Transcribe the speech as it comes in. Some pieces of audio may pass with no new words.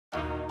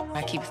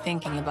I keep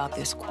thinking about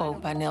this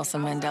quote by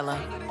Nelson Mandela.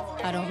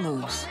 I don't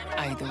lose.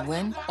 I either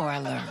win or I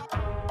learn.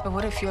 But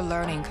what if your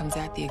learning comes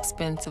at the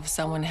expense of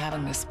someone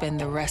having to spend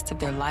the rest of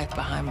their life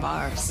behind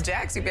bars?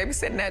 Jax, you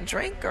babysitting that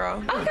drink, girl.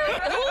 Okay,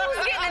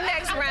 who's getting the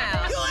next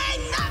round? You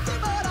ain't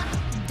nothing but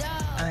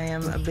a... I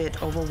am a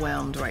bit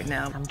overwhelmed right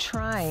now. I'm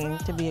trying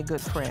to be a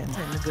good friend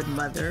and a good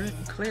mother.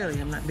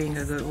 Clearly, I'm not being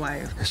a good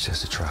wife. It's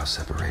just a trial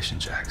separation,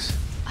 Jax.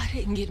 I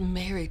didn't get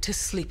married to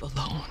sleep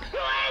alone. You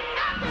ain't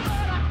nothing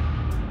but a...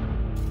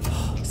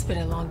 It's been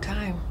a long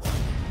time.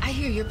 I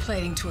hear you're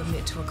planning to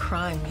admit to a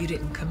crime you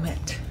didn't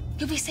commit.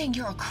 You'll be saying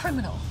you're a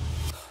criminal.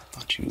 I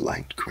thought you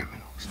liked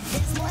criminals.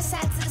 There's more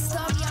sides to the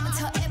story, I'ma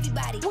tell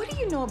everybody. What do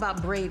you know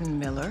about Braden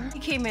Miller? He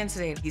came in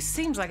today. He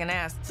seems like an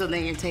ass. So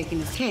then you're taking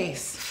his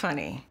case.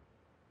 Funny.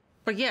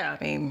 But yeah,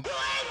 I mean... You ain't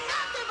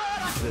nothing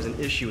but a... There's an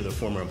issue with a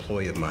former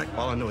employee of mine.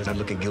 All I know is I'm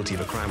looking guilty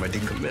of a crime I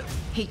didn't commit.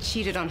 He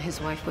cheated on his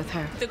wife with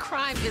her. The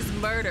crime is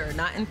murder,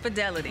 not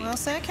infidelity. Well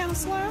said,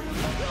 counselor. You ain't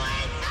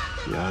nothing.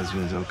 Your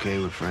husband's okay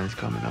with friends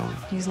coming over?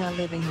 He's not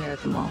living here at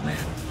the moment.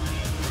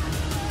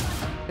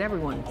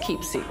 Everyone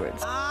keeps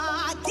secrets.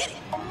 I did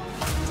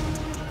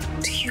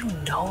it. Do you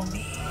know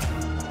me?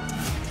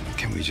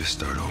 Can we just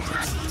start over?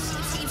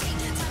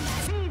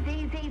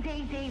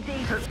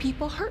 Hurt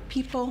people hurt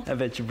people. I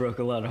bet you broke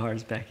a lot of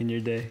hearts back in your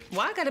day.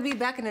 Why I gotta be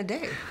back in the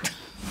day?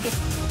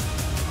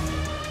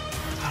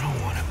 I don't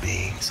want to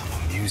be some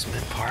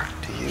amusement park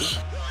to you.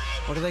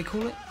 What do they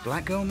call it?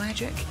 Black girl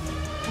magic?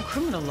 In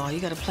criminal law, you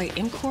gotta play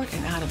in court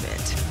and out of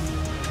it.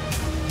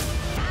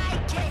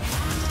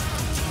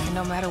 And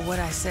no matter what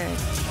I said,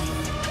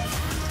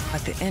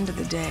 at the end of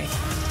the day,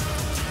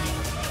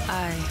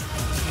 I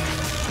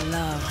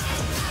love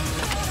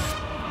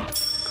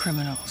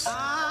criminals.